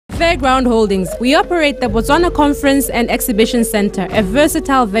FairGround Holdings. We operate the Botswana Conference and Exhibition Center, a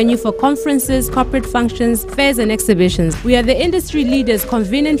versatile venue for conferences, corporate functions, fairs and exhibitions. We are the industry leaders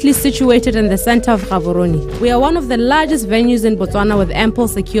conveniently situated in the center of Gaborone. We are one of the largest venues in Botswana with ample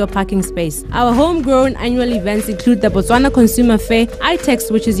secure parking space. Our homegrown annual events include the Botswana Consumer Fair,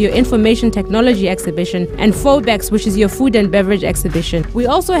 iTex, which is your information technology exhibition, and FOBEX, which is your food and beverage exhibition. We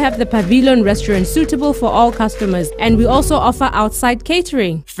also have the Pavilion restaurant suitable for all customers, and we also offer outside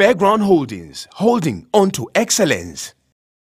catering. FairGround Holdings, holding on to excellence.